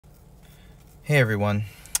Hey everyone,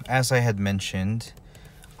 as I had mentioned,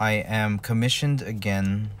 I am commissioned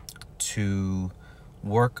again to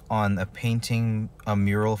work on a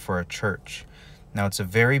mural for a church. Now it's a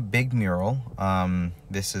very big mural.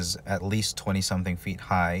 This is at least 20 something feet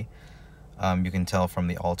high. You can tell from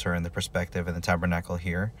the altar and the perspective and the tabernacle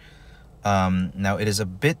here. Now it is a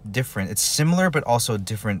bit different. It's similar but also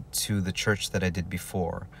different to the church that I did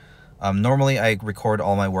before. Normally I record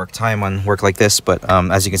all my work like this, but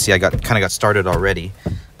as you can see, I kind of got started already.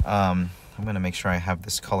 I'm gonna make sure I have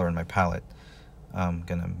this color in my palette. I'm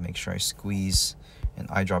gonna make sure I squeeze and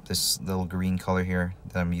eyedrop this little green color here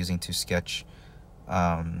that I'm using to sketch.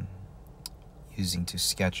 I'm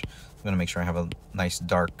gonna make sure I have a nice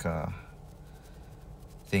dark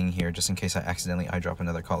thing here, just in case I accidentally eyedrop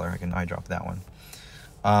another color. I can eyedrop that one.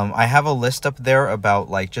 I have a list up there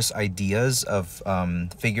about like just ideas of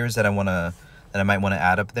figures that I might want to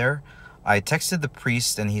add up there. I texted the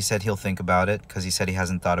priest and he said he'll think about it because he said he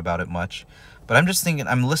hasn't thought about it much. But I'm just thinking,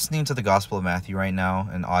 I'm listening to the Gospel of Matthew right now,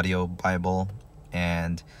 an audio Bible,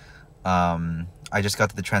 and I just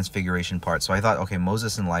got to the Transfiguration part. So I thought, okay,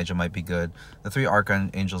 Moses and Elijah might be good. The 3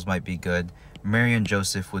 archangels might be good. Mary and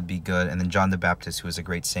Joseph would be good, and then John the Baptist, who is a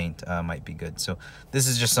great saint, might be good. So this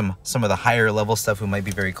is just some of the higher level stuff who might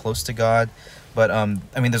be very close to God. But I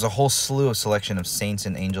mean, there's a whole slew of selection of saints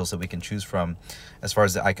and angels that we can choose from as far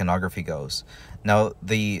as the iconography goes. Now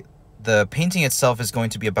the painting itself is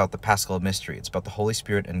going to be about the Paschal mystery. It's about the Holy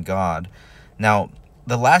Spirit and God. Now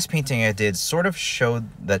the last painting I did sort of showed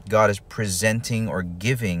that God is presenting or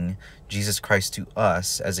giving Jesus Christ to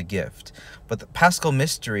us as a gift. But the Paschal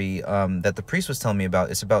mystery that the priest was telling me about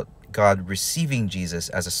is about God receiving Jesus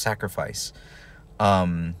as a sacrifice,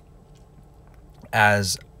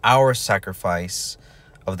 as our sacrifice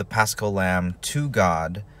of the Paschal lamb to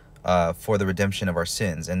God for the redemption of our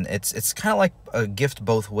sins. And it's kind of like a gift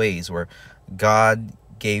both ways, where God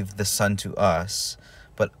gave the Son to us,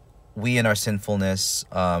 but we in our sinfulness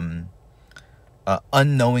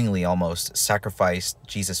unknowingly almost sacrificed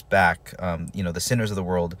Jesus back. The sinners of the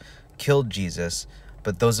world killed Jesus,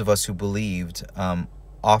 but those of us who believed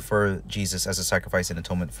offer Jesus as a sacrifice and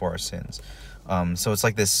atonement for our sins. So it's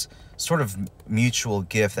like this sort of mutual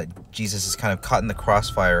gift that Jesus is kind of caught in the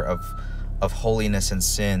crossfire of holiness and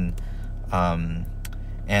sin.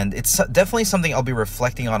 And it's definitely something I'll be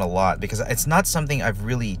reflecting on a lot, because it's not something I've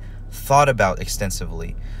really thought about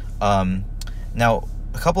extensively. Now,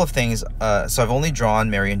 a couple of things. So I've only drawn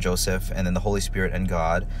Mary and Joseph, and then the Holy Spirit and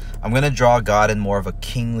God. I'm going to draw God in more of a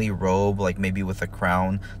kingly robe, like maybe with a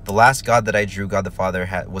crown. The last God that I drew, God the Father,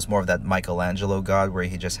 was more of that Michelangelo God, where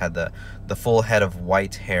he just had the full head of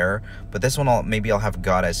white hair. But this one, maybe I'll have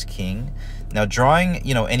God as king. Now, drawing,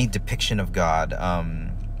 any depiction of God,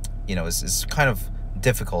 is kind of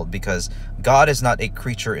difficult, because God is not a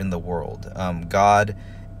creature in the world. God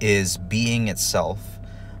is being itself,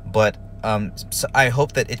 but so I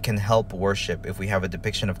hope that it can help worship if we have a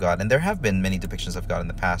depiction of God. And there have been many depictions of God in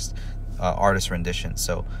the past, artist renditions.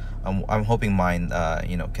 So I'm hoping mine,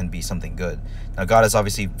 can be something good. Now, God is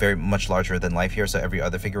obviously very much larger than life here, so every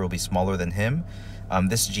other figure will be smaller than him.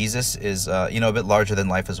 This Jesus is, a bit larger than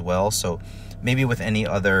life as well. So maybe with any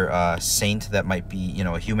other saint that might be,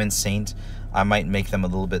 a human saint, I might make them a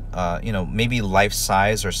little bit, maybe life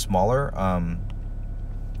size or smaller,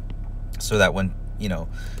 so that when,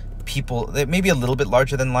 people, they may be a little bit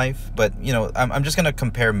larger than life, but I'm just going to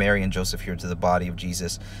compare Mary and Joseph here to the body of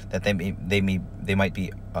Jesus, that they might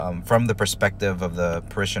be from the perspective of the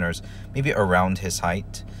parishioners, maybe around his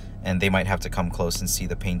height, and they might have to come close and see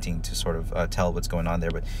the painting to sort of tell what's going on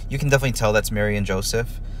there. But you can definitely tell that's Mary and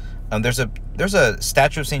Joseph. There's a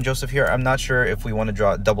statue of Saint Joseph here. I'm not sure if we want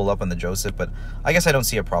to double up on the Joseph, but I guess I don't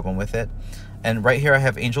see a problem with it. And right here I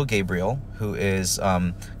have Angel Gabriel, who is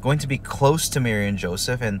going to be close to Mary and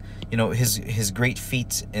Joseph. And his great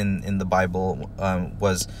feat in the Bible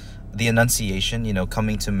was the Annunciation,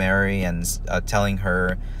 coming to Mary and telling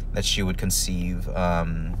her that she would conceive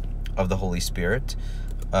of the Holy Spirit,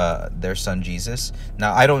 their son Jesus.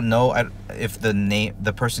 Now, I don't know if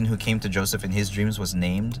the person who came to Joseph in his dreams was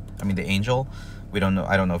named. I mean, the angel. We don't know.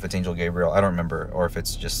 I don't know if it's Angel Gabriel. I don't remember, or if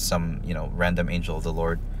it's just some random angel of the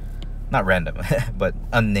Lord. Not random, but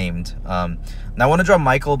unnamed. Now I want to draw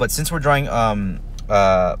Michael, but since we're drawing Gabriel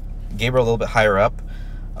a little bit higher up,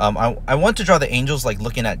 I want to draw the angels like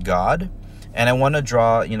looking at God, and I want to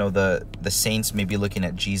draw the saints maybe looking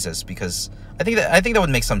at Jesus, because I think that would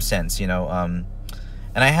make some sense, And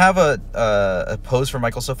I have a pose for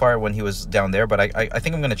Michael so far when he was down there, but I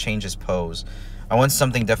think I'm going to change his pose. I want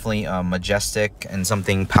something definitely majestic and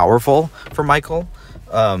something powerful for Michael.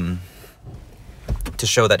 To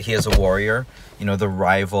show that he is a warrior. you know, the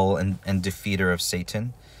rival and defeater of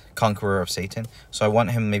Satan, conqueror of Satan. So I want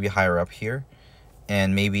him maybe higher up here,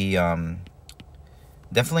 and maybe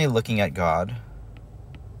definitely looking at God.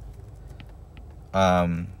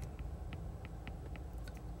 But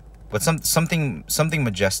something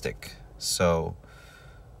majestic. So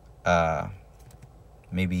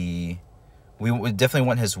maybe we would definitely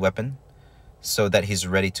want his weapon, so that he's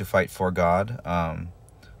ready to fight for God.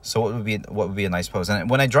 So what would be a nice pose? And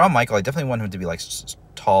when I draw Michael, I definitely want him to be like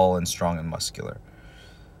tall and strong and muscular.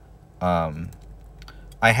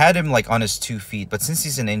 I had him like on his 2 feet, but since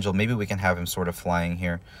he's an angel, maybe we can have him sort of flying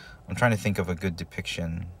here. I'm trying to think of a good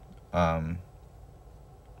depiction.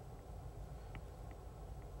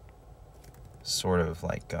 Sort of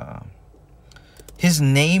like his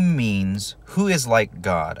name means who is like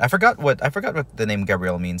God. I forgot what the name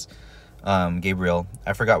Gabriel means. Gabriel.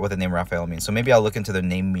 I forgot what the name Raphael means. So maybe I'll look into the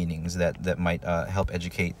name meanings that might help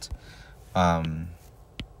educate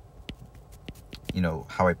you know,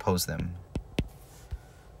 how I pose them.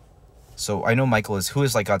 So I know Michael is who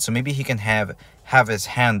is like God. So maybe he can have his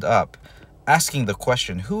hand up, asking the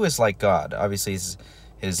question, who is like God? Obviously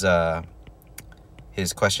his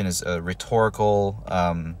question is rhetorical,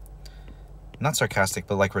 not sarcastic,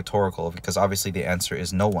 but like rhetorical, because obviously the answer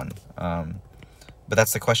is no one. But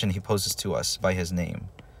that's the question he poses to us by his name.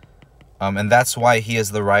 And that's why he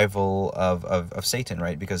is the rival of Satan,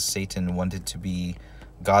 right? Because Satan wanted to be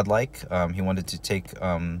godlike. He wanted to take,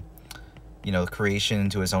 you know, creation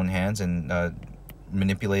into his own hands and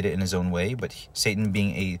manipulate it in his own way. But Satan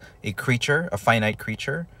being a creature, a finite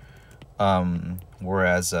creature,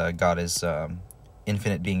 whereas God is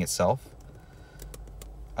infinite being itself,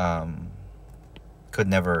 could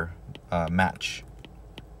never match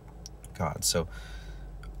God. So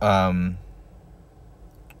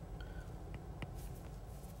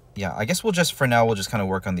yeah, I guess we'll just kind of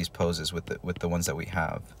work on these poses with the ones that we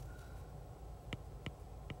have.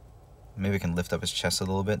 Maybe we can lift up his chest a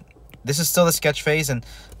little bit. This is still the sketch phase, and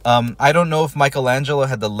I don't know if Michelangelo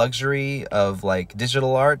had the luxury of like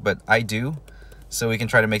digital art, but I do. So we can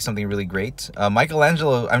try to make something really great.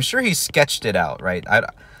 Michelangelo, I'm sure he sketched it out, right?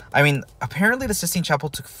 I mean, apparently the Sistine Chapel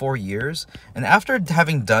took 4 years, and after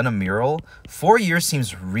having done a mural, 4 years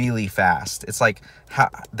seems really fast. It's like,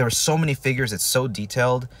 there were so many figures, it's so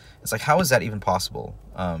detailed. It's like, how is that even possible?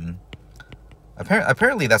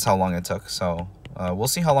 Apparently that's how long it took, so we'll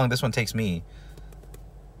see how long this one takes me.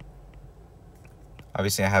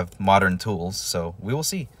 Obviously I have modern tools, so we will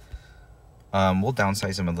see. We'll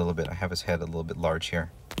downsize him a little bit. I have his head a little bit large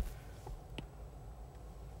here.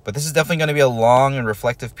 But this is definitely going to be a long and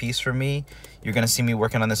reflective piece for me. You're going to see me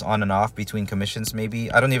working on this on and off between commissions,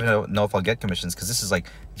 maybe. I don't even know if I'll get commissions, because this is like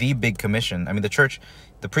the big commission. I mean,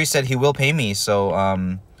 the priest said he will pay me, so,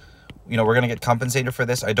 you know, we're going to get compensated for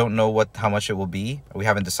this. I don't know how much it will be. We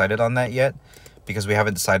haven't decided on that yet, because we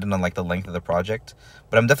haven't decided on like the length of the project.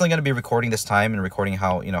 But I'm definitely going to be recording this time and recording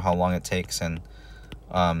how long it takes, and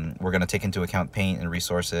we're going to take into account paint and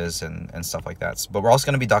resources and stuff like that. But we're also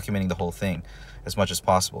going to be documenting the whole thing as much as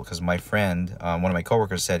possible, because my friend, one of my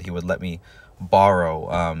coworkers, said he would let me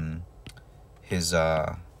borrow his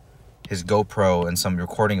GoPro and some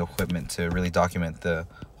recording equipment to really document the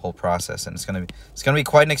whole process, and it's gonna be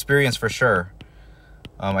quite an experience for sure.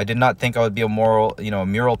 I did not think I would be a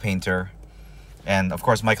mural painter, and of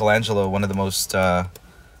course Michelangelo, one of the most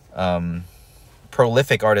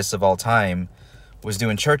prolific artists of all time, was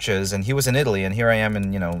doing churches, and he was in Italy, and here I am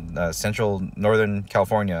in central northern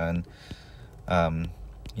California, and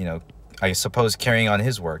I suppose carrying on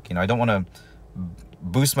his work. I don't want to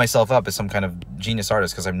boost myself up as some kind of genius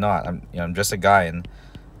artist, because I'm not. I'm just a guy and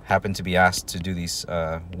happen to be asked to do these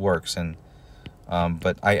works, and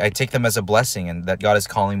but I take them as a blessing, and that God is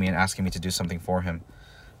calling me and asking me to do something for him.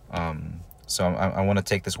 So I want to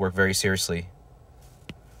take this work very seriously.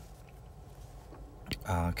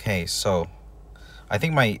 Okay, so I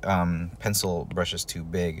think my pencil brush is too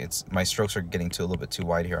big. My strokes are getting a little bit too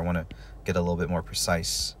wide here. I want to get a little bit more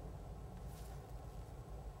precise.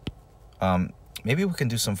 Maybe we can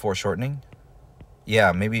do some foreshortening.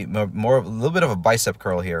 Yeah, maybe a little bit of a bicep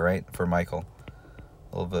curl here, right, for Michael.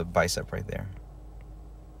 A little bit of bicep right there.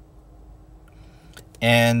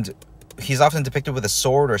 And he's often depicted with a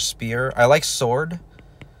sword or spear. I like sword.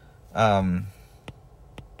 The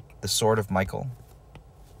sword of Michael.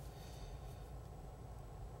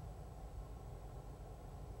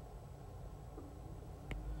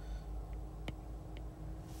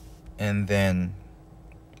 And then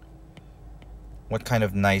what kind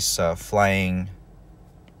of nice flying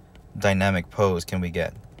dynamic pose can we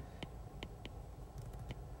get?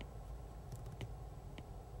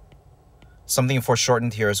 Something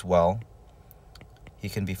foreshortened here as well. he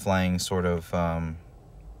can be flying sort of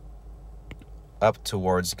up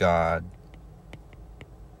towards God.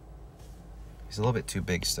 He's a little bit too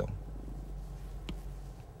big still.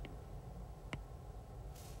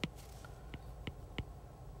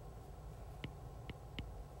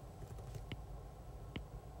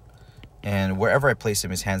 And wherever I place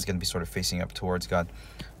him, his hand's going to be sort of facing up towards God.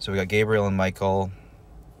 So we got Gabriel and Michael.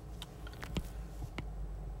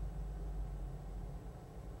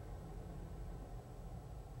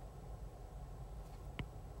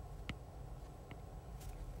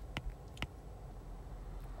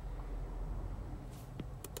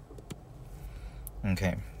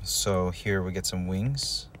 Okay, so here we get some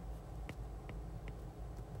wings.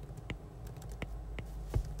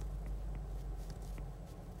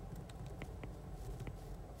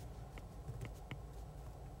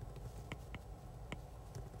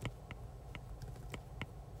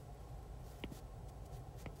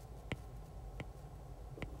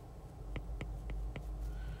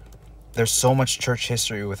 There's so much church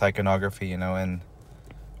history with iconography, you know, and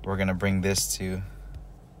we're gonna bring this to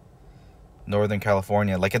Northern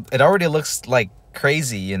California. Like it already looks like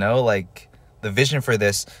crazy, you know, like the vision for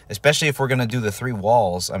this, especially if we're gonna do the 3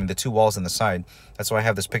 walls. I mean, the 2 walls on the side. That's why I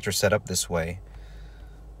have this picture set up this way.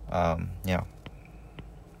 Yeah.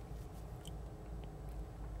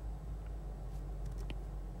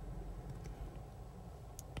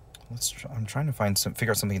 I'm trying to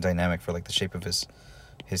figure out something dynamic for like the shape of his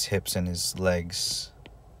hips and his legs.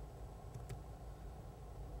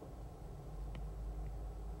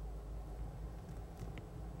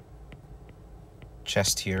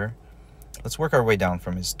 Chest here. Let's work our way down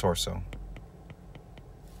from his torso.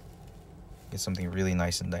 Get something really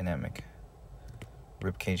nice and dynamic.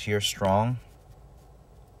 Rib cage here, strong.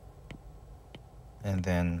 And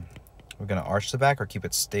then we're gonna arch the back or keep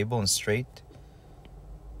it stable and straight.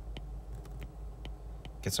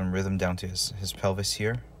 Get some rhythm down to his pelvis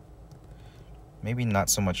here. Maybe not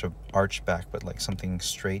so much a arch back, but like something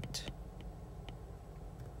straight.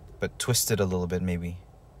 But twisted a little bit, maybe.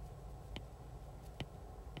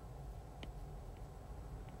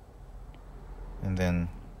 And then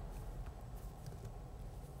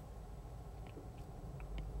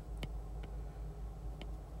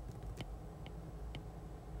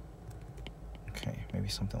okay, maybe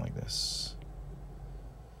something like this.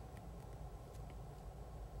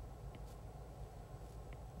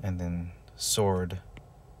 And then sword.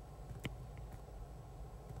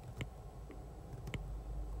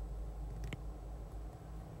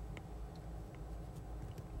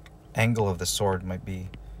 Angle of the sword might be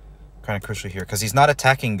kind of crucial here, because he's not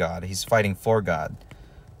attacking God, he's fighting for God.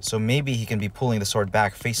 So maybe he can be pulling the sword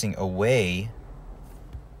back, facing away.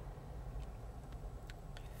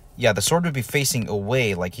 Yeah, the sword would be facing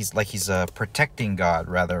away, like he's protecting God,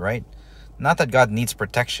 rather, right? Not that God needs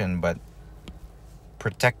protection, but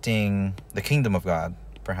protecting the kingdom of God,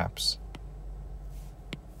 perhaps.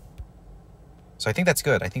 So I think that's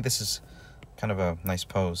good. I think this is kind of a nice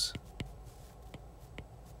pose.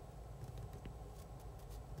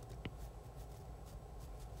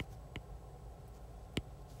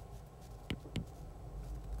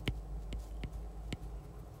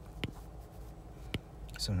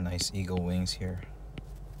 Some nice eagle wings here.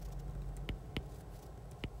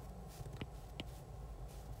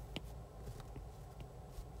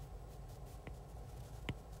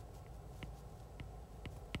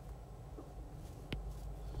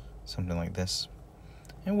 Something like this.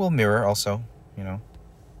 And we'll mirror also, you know,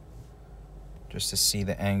 just to see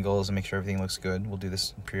the angles and make sure everything looks good. We'll do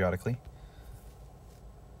this periodically.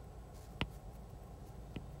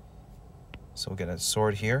 So we'll get a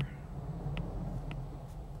sword here.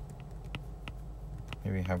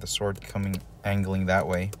 Maybe have the sword coming, angling that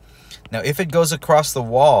way. Now, if it goes across the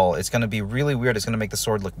wall, it's going to be really weird. It's going to make the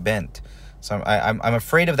sword look bent. So I'm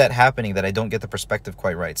afraid of that happening, that I don't get the perspective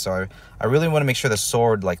quite right. So I really want to make sure the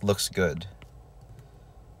sword like looks good.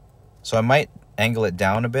 So I might angle it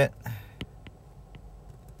down a bit.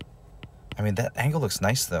 I mean, that angle looks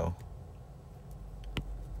nice though.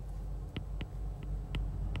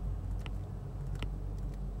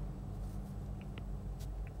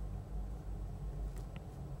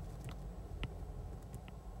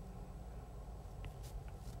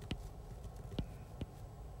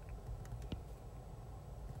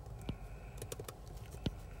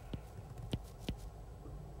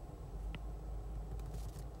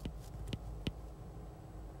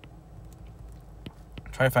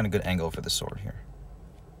 Try to find a good angle for the sword here,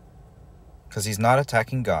 because he's not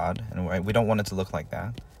attacking God, and we don't want it to look like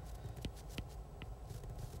that.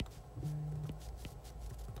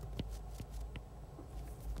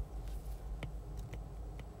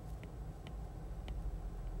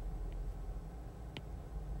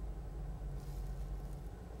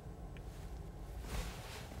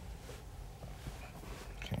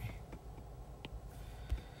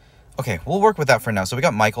 Okay, we'll work with that for now. So we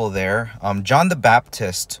got Michael there. John the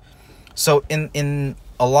Baptist. So in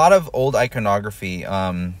a lot of old iconography,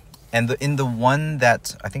 and in the one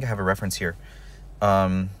that I think I have a reference here,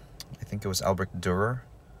 I think it was Albrecht Dürer.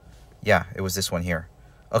 Yeah, it was this one here.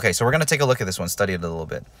 Okay, so we're gonna take a look at this one, study it a little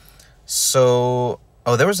bit. So,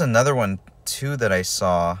 oh, there was another one too that I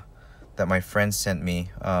saw that my friend sent me.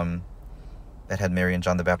 That had Mary and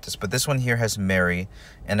John the Baptist. But this one here has Mary.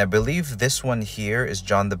 And I believe this one here is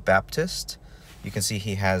John the Baptist. You can see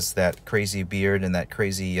he has that crazy beard and that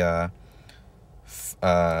crazy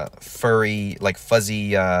furry, like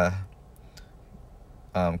fuzzy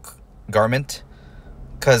garment.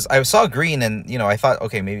 Because I saw green and, you know, I thought,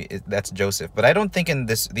 okay, maybe that's Joseph. But I don't think in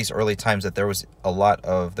these early times that there was a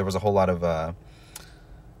whole lot of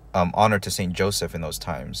honor to Saint Joseph in those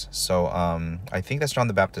times. So I think that's John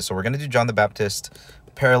the Baptist. So we're gonna do John the Baptist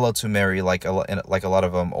parallel to Mary, like a lot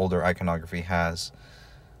of older iconography has.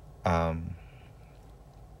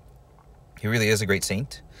 He really is a great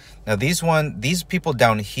saint. Now these people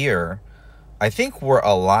down here, I think were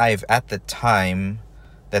alive at the time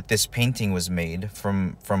that this painting was made.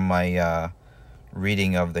 From my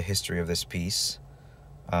reading of the history of this piece.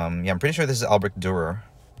 Yeah, I'm pretty sure this is Albrecht Dürer.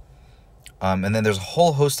 And then there's a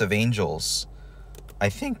whole host of angels. I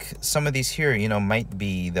think some of these here, you know, might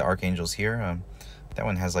be the archangels here. That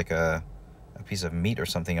one has like a piece of meat or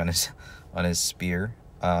something on his spear.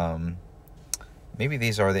 Maybe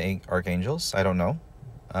these are the archangels. I don't know.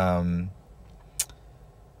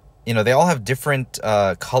 You know, they all have different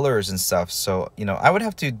colors and stuff. So, you know, I would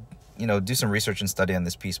have to, you know, do some research and study on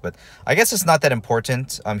this piece. But I guess it's not that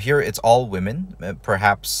important. Here it's all women.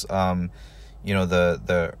 Perhaps... you know,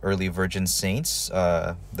 the early virgin saints.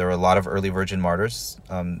 There were a lot of early virgin martyrs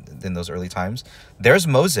in those early times. There's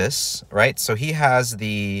Moses, right? So he has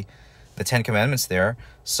the Ten Commandments there.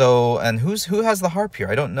 So, and who has the harp here?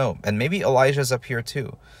 I don't know. And maybe Elijah's up here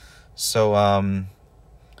too. So,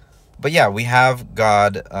 but yeah, we have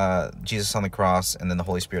God, Jesus on the cross, and then the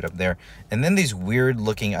Holy Spirit up there. And then these weird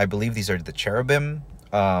looking, I believe these are the cherubim,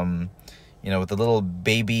 you know, with the little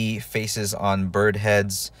baby faces on bird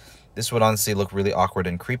heads. This would honestly look really awkward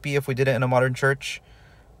and creepy if we did it in a modern church.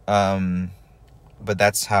 But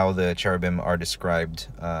that's how the cherubim are described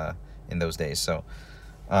in those days. So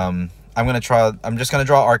I'm just gonna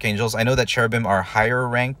draw archangels. I know that cherubim are higher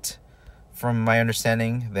ranked, from my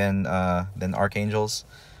understanding, than archangels.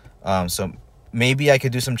 So maybe I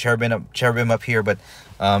could do some cherubim up here, but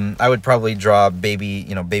I would probably draw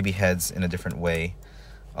baby heads in a different way.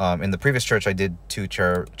 In the previous church, I did two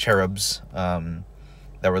cherubs.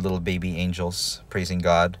 That were little baby angels praising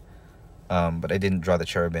God. But I didn't draw the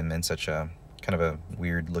cherubim in such a kind of a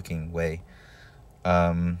weird looking way.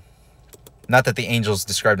 Not that the angels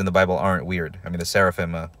described in the Bible aren't weird. I mean, the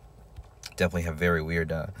seraphim definitely have very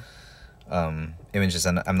weird images,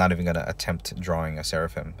 and I'm not even going to attempt drawing a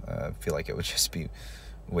seraphim. I feel like it would just be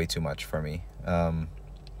way too much for me.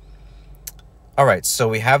 All right, so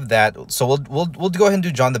we have that. So we'll go ahead and do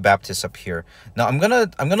John the Baptist up here. Now I'm gonna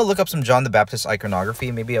look up some John the Baptist iconography,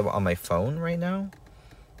 maybe on my phone right now.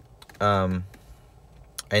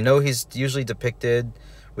 I know he's usually depicted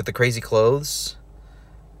with the crazy clothes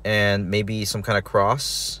and maybe some kind of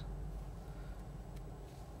cross.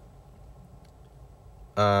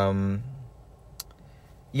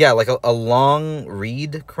 Yeah, like a long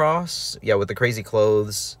reed cross. Yeah, with the crazy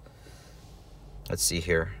clothes. Let's see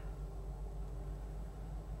here.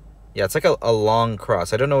 Yeah, it's like a long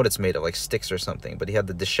cross. I don't know what it's made of, like sticks or something. But he had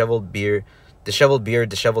the disheveled beard,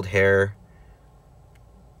 disheveled hair.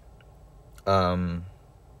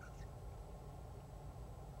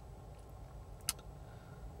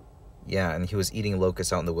 Yeah, and he was eating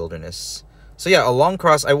locusts out in the wilderness. So yeah, a long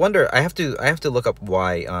cross. I wonder. I have to look up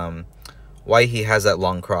why he has that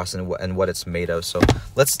long cross and what it's made of. So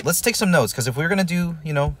let's take some notes, because if we're gonna do,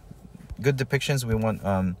 you know, good depictions, we want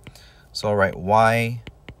So all right, why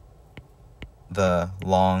the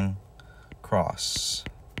long cross?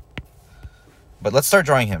 But let's start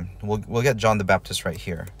drawing him. We'll get John the Baptist right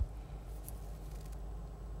here.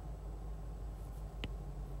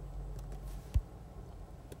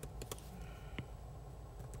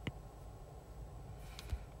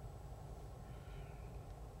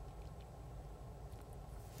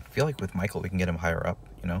 I feel like with Michael we can get him higher up,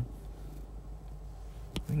 you know?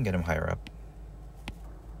 We can get him higher up.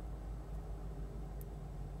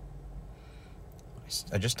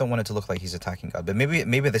 I just don't want it to look like he's attacking God. But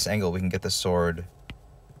maybe this angle, we can get the sword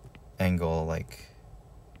angle, like,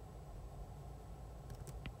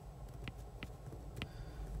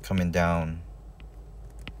 coming down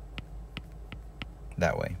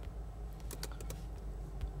that way.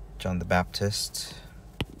 John the Baptist.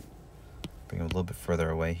 Bring it a little bit further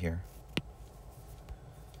away here.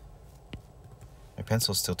 My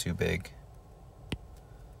pencil's still too big.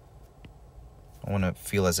 I want to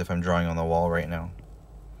feel as if I'm drawing on the wall right now.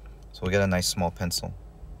 So we'll get a nice small pencil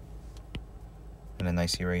and a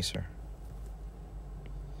nice eraser.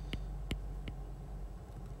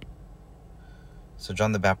 So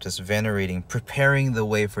John the Baptist venerating, preparing the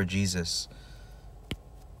way for Jesus.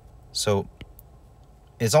 So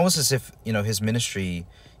it's almost as if, you know, his ministry,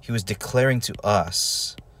 he was declaring to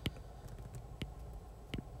us.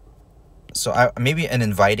 So maybe an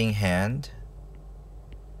inviting hand.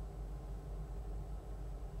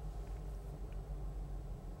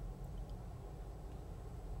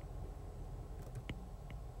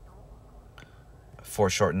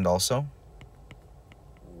 Foreshortened also.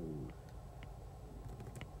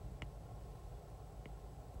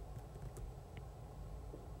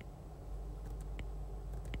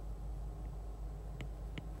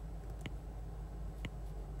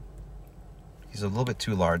 He's a little bit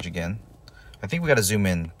too large again. I think we got to zoom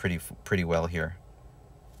in pretty well here.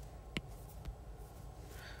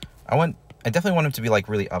 I definitely want him to be like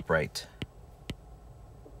really upright.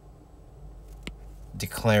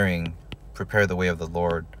 Declaring, prepare the way of the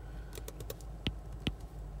Lord.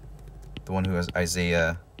 The one who has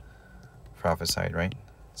Isaiah prophesied, right?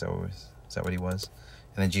 Is that what he was?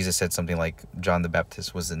 And then Jesus said something like John the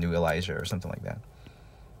Baptist was the new Elijah or something like that.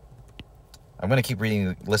 I'm going to keep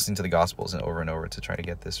listening to the Gospels and over to try to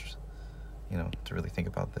get this, you know, to really think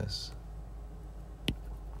about this.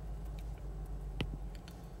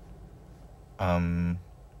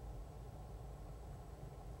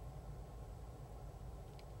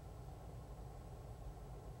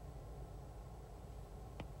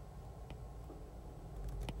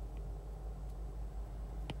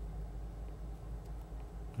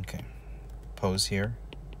 Okay, pose here.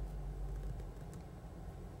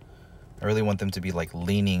 I really want them to be like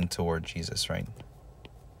leaning toward Jesus, right?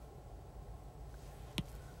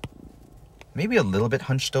 Maybe a little bit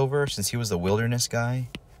hunched over since he was the wilderness guy.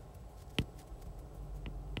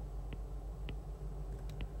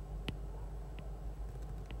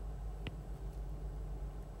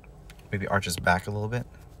 Maybe arches back a little bit.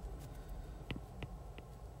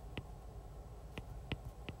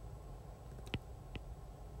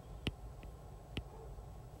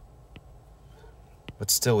 But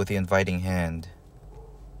still with the inviting hand.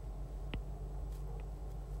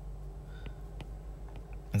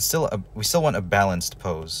 And we still want a balanced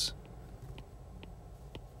pose.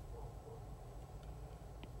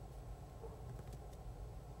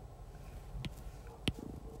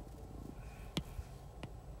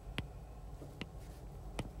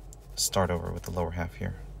 Start over with the lower half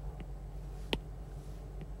here.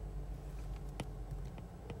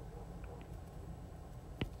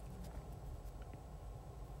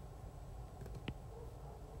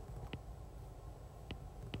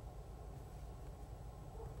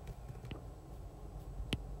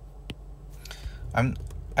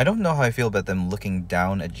 I don't know how I feel about them looking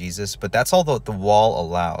down at Jesus, but that's all the wall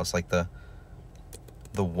allows. Like the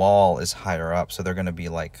wall is higher up, so they're going to be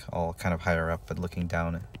like all kind of higher up, but looking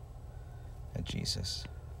down at Jesus.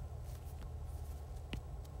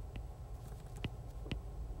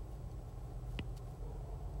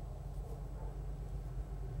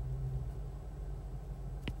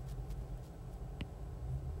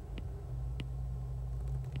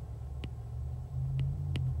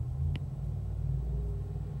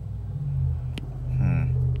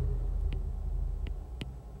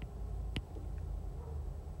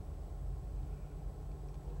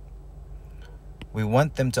 We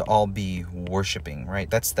want them to all be worshiping, right?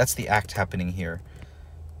 That's the act happening here.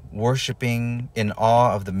 Worshiping in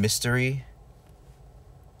awe of the mystery.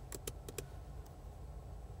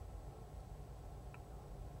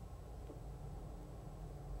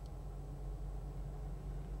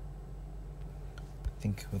 I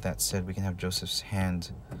think with that said, we can have Joseph's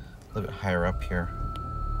hand a little bit higher up here.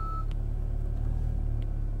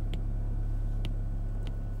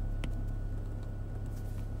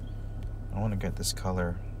 I want to get this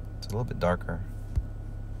color, it's a little bit darker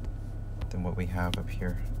than what we have up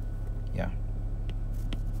here. Yeah,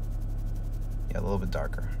 a little bit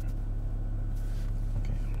darker.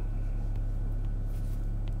 Okay.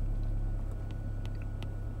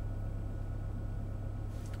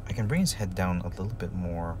 I can bring his head down a little bit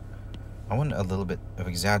more. I want a little bit of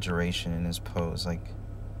exaggeration in his pose, like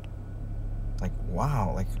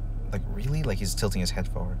wow, like really, like he's tilting his head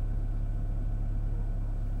forward.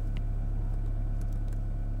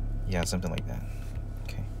 Yeah, something like that.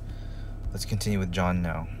 Okay. Let's continue with John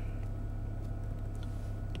now.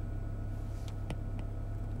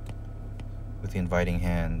 With the inviting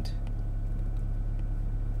hand.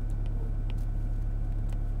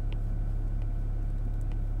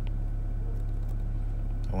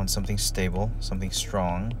 I want something stable, something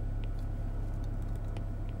strong.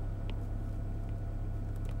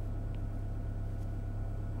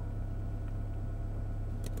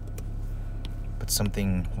 But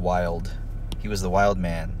something wild. He was the wild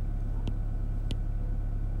man.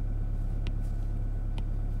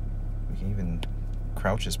 We can even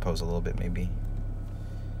crouch his pose a little bit, maybe.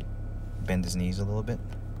 Bend his knees a little bit.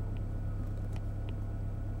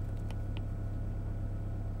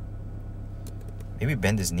 Maybe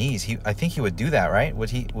bend his knees. I think he would do that, right?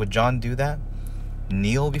 Would John do that?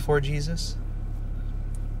 Kneel before Jesus?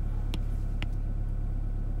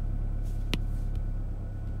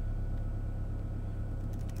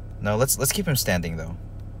 No, let's keep him standing though.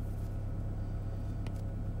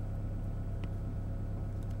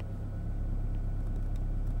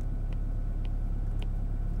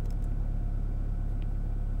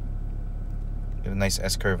 Get a nice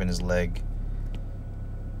S-curve in his leg.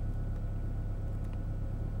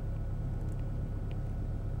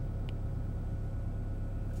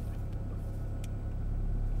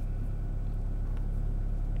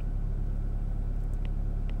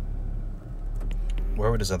 Where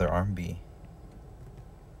would his other arm be?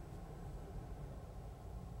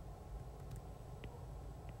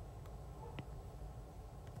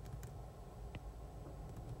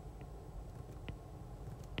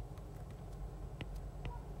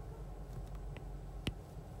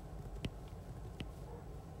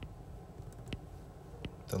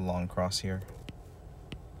 The long cross here.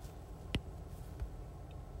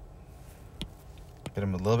 Get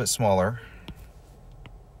him a little bit smaller.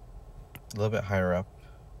 A little bit higher up.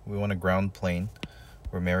 We want a ground plane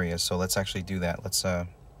where Mary is, so let's actually do that. Let's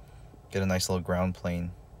get a nice little ground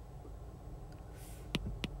plane.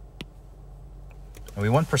 And we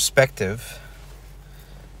want perspective.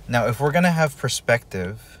 Now, if we're gonna have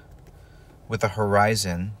perspective with a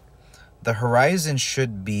horizon, the horizon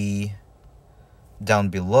should be down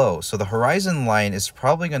below. So the horizon line is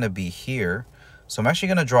probably gonna be here. So I'm actually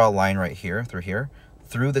gonna draw a line right here,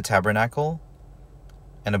 through the tabernacle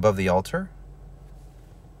and above the altar,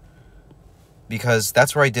 because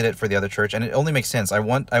that's where I did it for the other church, and it only makes sense. I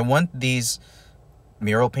want these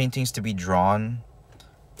mural paintings to be drawn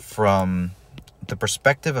from the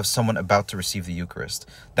perspective of someone about to receive the Eucharist.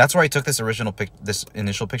 That's where I took this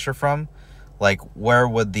initial picture from. Like, where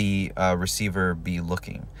would the receiver be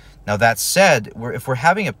looking? Now, that said, if we're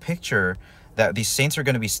having a picture that these saints are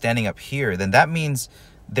going to be standing up here, then that means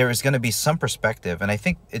there is going to be some perspective, and I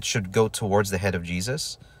think it should go towards the head of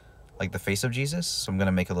Jesus, like the face of Jesus. So I'm going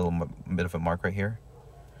to make a little bit of a mark right here.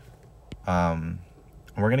 And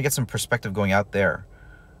we're going to get some perspective going out there,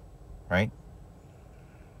 right?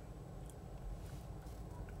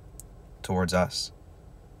 Towards us.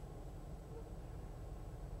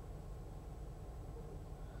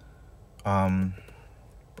 I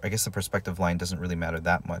guess the perspective line doesn't really matter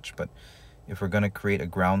that much, but if we're going to create a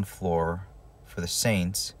ground floor for the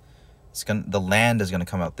saints, the land is going to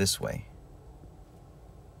come out this way.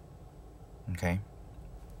 Okay.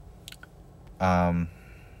 And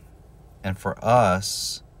for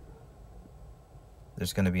us,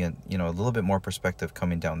 there's going to be a little bit more perspective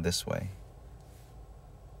coming down this way.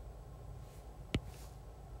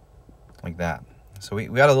 Like that. So we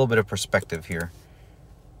got a little bit of perspective here.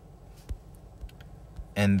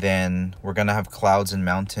 And then we're gonna have clouds and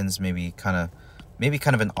mountains, maybe kind of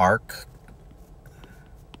an arc.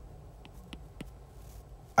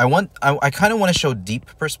 I kind of want to show deep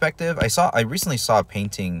perspective. I recently saw a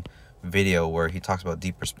painting video where he talks about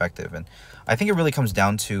deep perspective, and I think it really comes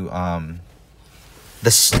down to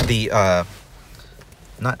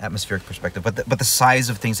not atmospheric perspective, but the size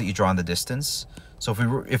of things that you draw in the distance. So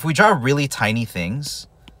if we draw really tiny things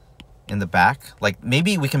in the back, like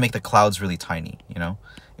maybe we can make the clouds really tiny,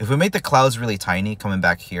 if we make the clouds really tiny coming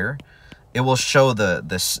back here, it will show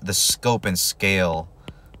the scope and scale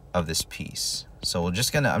of this piece. So I'm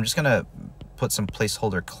just gonna put some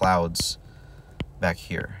placeholder clouds back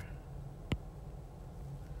here,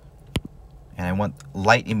 and I want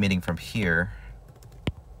light emitting from here.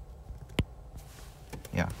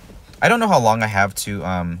 Yeah, I don't know how long I have to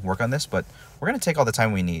work on this, but we're gonna take all the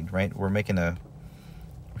time we need, right? We're trying to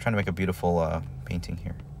make a beautiful painting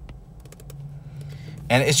here.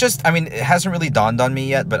 And it's just, it hasn't really dawned on me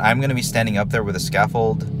yet, but I'm going to be standing up there with a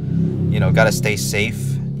scaffold, got to stay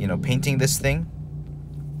safe, painting this thing.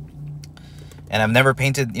 And I've never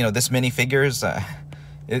painted, this many figures.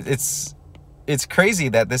 It's crazy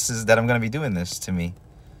that I'm going to be doing this to me,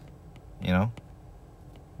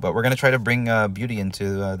 But we're going to try to bring beauty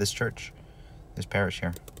into this church, this parish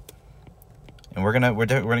here. And we're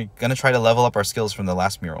gonna try to level up our skills from the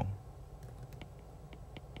last mural.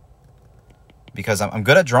 because I'm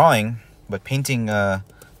good at drawing, but painting, my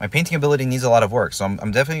painting ability needs a lot of work. So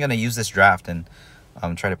I'm definitely going to use this draft and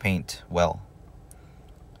try to paint well.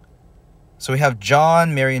 So we have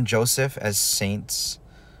John, Mary, and Joseph as saints.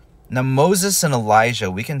 Now Moses and Elijah,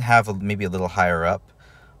 we can have maybe a little higher up.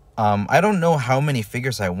 I don't know how many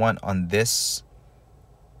figures I want on this,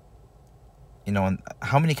 you know, and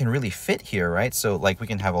how many can really fit here, right? So like we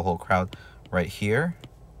can have a whole crowd right here.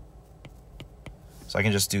 So I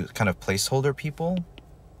can just do kind of placeholder people.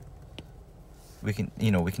 We can,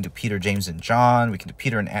 you know, we can do Peter, James, and John. We can do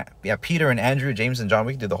Peter and Andrew, James and John.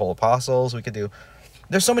 We can do the whole apostles. We could do,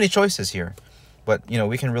 there's so many choices here. But, you know,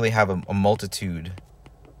 we can really have a multitude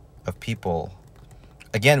of people.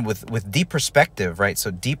 Again, with deep perspective, right?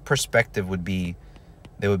 So deep perspective would be,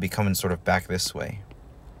 they would be coming sort of back this way.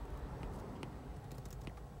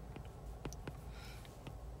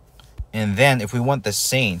 And then if we want the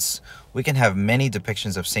saints, we can have many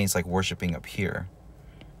depictions of saints like worshiping up here.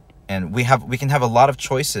 And we can have a lot of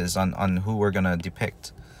choices on who we're going to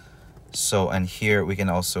depict. So, and here we can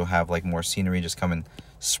also have like more scenery just coming,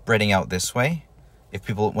 spreading out this way.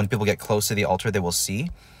 When people get close to the altar, they will see.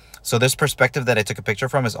 So this perspective that I took a picture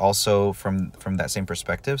from is also from that same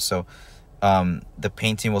perspective. So the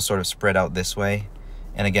painting will sort of spread out this way.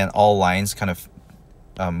 And again, all lines kind of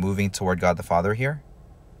moving toward God the Father here.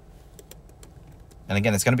 And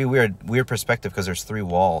again, it's going to be weird perspective because there's 3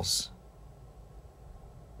 walls.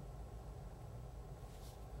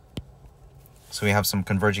 So we have some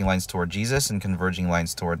converging lines toward Jesus and converging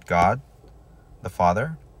lines toward God, the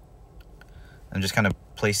Father. I'm just kind of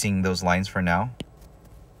placing those lines for now.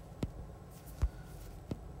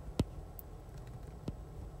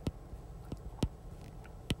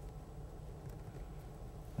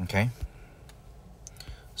 Okay.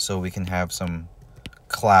 So we can have some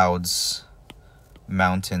clouds,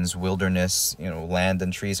 mountains, wilderness, you know, land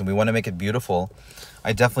and trees, and we want to make it beautiful.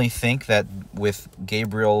 I definitely think that with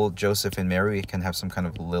Gabriel, Joseph, and Mary, we can have some kind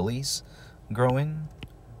of lilies growing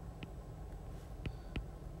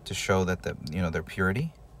to show that their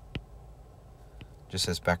purity, just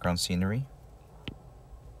as background scenery.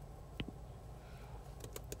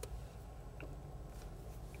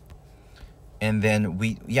 And then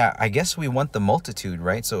I guess we want the multitude,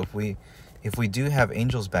 right? So if we do have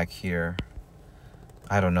angels back here,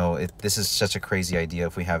 I don't know. This is such a crazy idea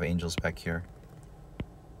if we have angels back here.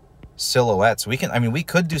 Silhouettes. We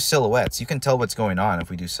could do silhouettes. You can tell what's going on if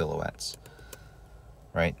we do silhouettes.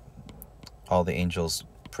 Right? All the angels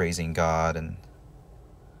praising God and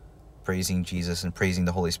praising Jesus and praising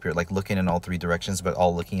the Holy Spirit, like looking in all 3 directions, but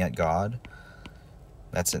all looking at God.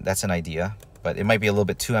 That's an idea. But it might be a little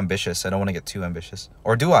bit too ambitious. I don't want to get too ambitious.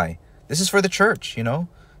 Or do I? This is for the church, you know?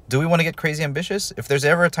 Do we want to get crazy ambitious? If there's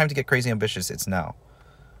ever a time to get crazy ambitious, it's now.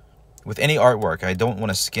 With any artwork, I don't want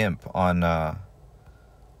to skimp on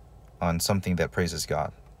something that praises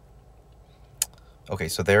God. Okay,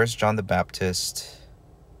 so there's John the Baptist.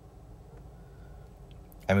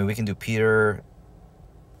 I mean, we can do Peter,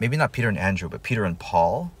 maybe not Peter and Andrew, but Peter and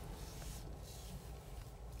Paul.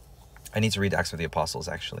 I need to read Acts of the Apostles,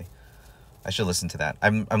 actually. I should listen to that.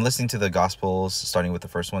 I'm listening to the Gospels, starting with the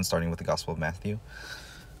first one, starting with the Gospel of Matthew.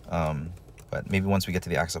 But maybe once we get to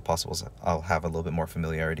the Acts of the Apostles, I'll have a little bit more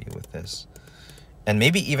familiarity with this. And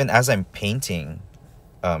maybe even as I'm painting,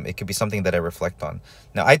 it could be something that I reflect on.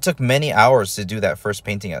 Now, I took many hours to do that first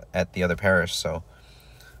painting at the other parish. So,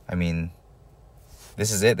 I mean,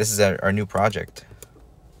 this is it. This is our new project.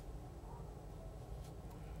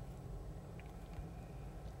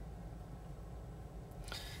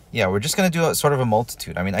 Yeah, we're just going to do a sort of a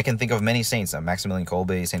multitude. I mean, I can think of many saints, Maximilian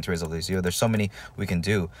Kolbe, Saint Teresa of Lisieux. There's so many we can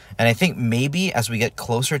do. And I think maybe as we get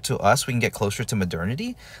closer to us, we can get closer to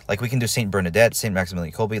modernity. Like we can do Saint Bernadette, Saint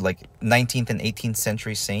Maximilian Kolbe, like 19th and 18th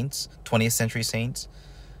century saints, 20th century saints.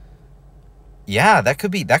 Yeah, that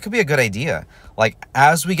could be a good idea. Like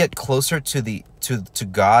as we get closer to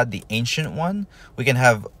God, the ancient one, we can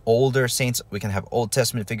have older saints, we can have Old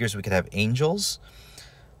Testament figures, we could have angels.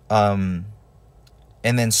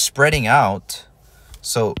 And then spreading out,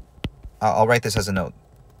 so I'll write this as a note.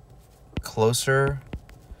 Closer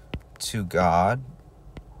to God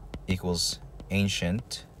equals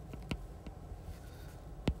ancient.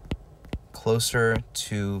 Closer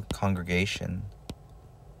to congregation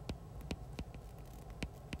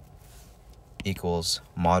equals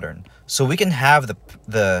modern. So we can have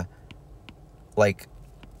the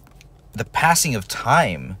passing of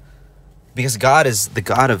time. Because God is the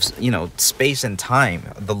God of, space and time,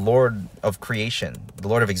 the Lord of creation, the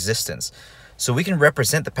Lord of existence. So we can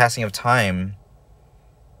represent the passing of time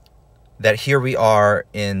that here we are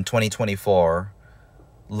in 2024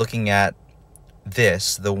 looking at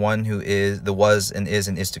this, the one who is, the was and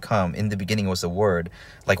is to come. In the beginning was the Word.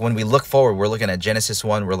 Like when we look forward, we're looking at Genesis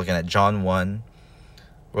 1, we're looking at John 1,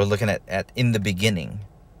 we're looking at in the beginning.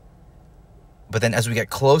 But then as we get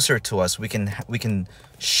closer to us, we can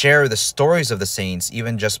share the stories of the saints,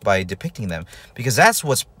 even just by depicting them, because that's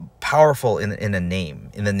what's powerful in a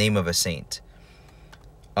name, in the name of a saint.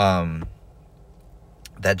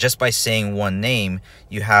 That just by saying one name,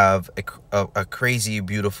 you have a crazy,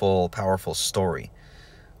 beautiful, powerful story.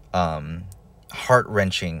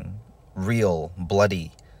 Heart-wrenching, real,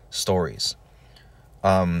 bloody stories.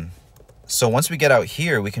 So once we get out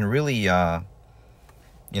here, we can really, you know,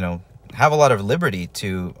 have a lot of liberty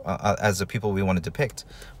to as the people we want to depict.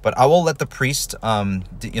 But I will let the priest,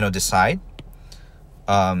 you know, decide.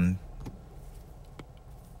 And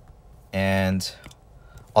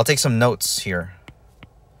I'll take some notes here,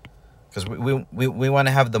 because we want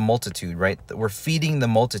to have the multitude, right? We're feeding the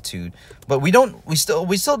multitude, but we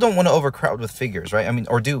still don't want to overcrowd with figures, right? I mean,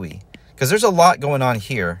 or do we? Because there's a lot going on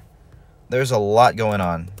here. There's a lot going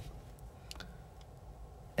on.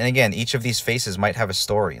 And again, each of these faces might have a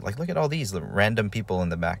story. Like, look at all these random people in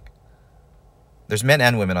the back. There's men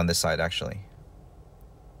and women on this side, actually.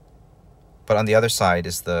 But on the other side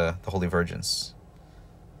is the Holy Virgins.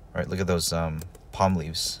 Right, look at those palm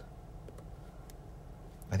leaves.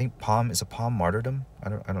 I think is a palm martyrdom? I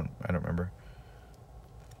don't remember.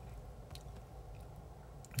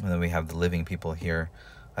 And then we have the living people here.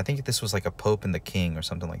 I think this was like a pope and the king or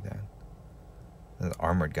something like that. The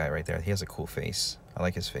armored guy right there. He has a cool face. I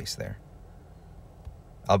like his face there.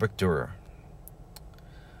 Albrecht Dürer.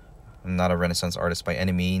 I'm not a Renaissance artist by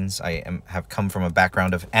any means. I have come from a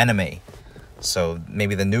background of anime. So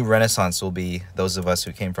maybe the new Renaissance will be those of us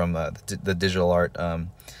who came from the digital art,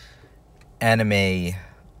 anime,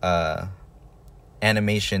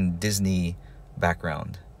 animation, Disney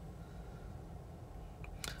background.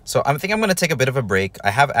 So I think I'm going to take a bit of a break.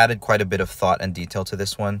 I have added quite a bit of thought and detail to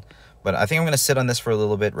this one, but I think I'm going to sit on this for a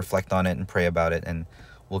little bit, reflect on it, and pray about it, and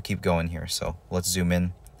we'll keep going here. So let's zoom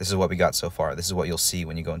in. This is what we got so far. This is what you'll see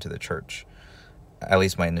when you go into the church. At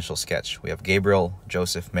least my initial sketch. We have Gabriel,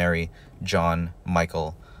 Joseph, Mary, John,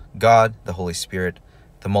 Michael, God, the Holy Spirit,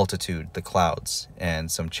 the multitude, the clouds, and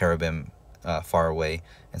some cherubim far away,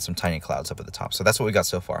 and some tiny clouds up at the top. So that's what we got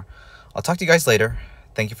so far. I'll talk to you guys later.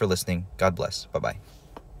 Thank you for listening. God bless. Bye-bye.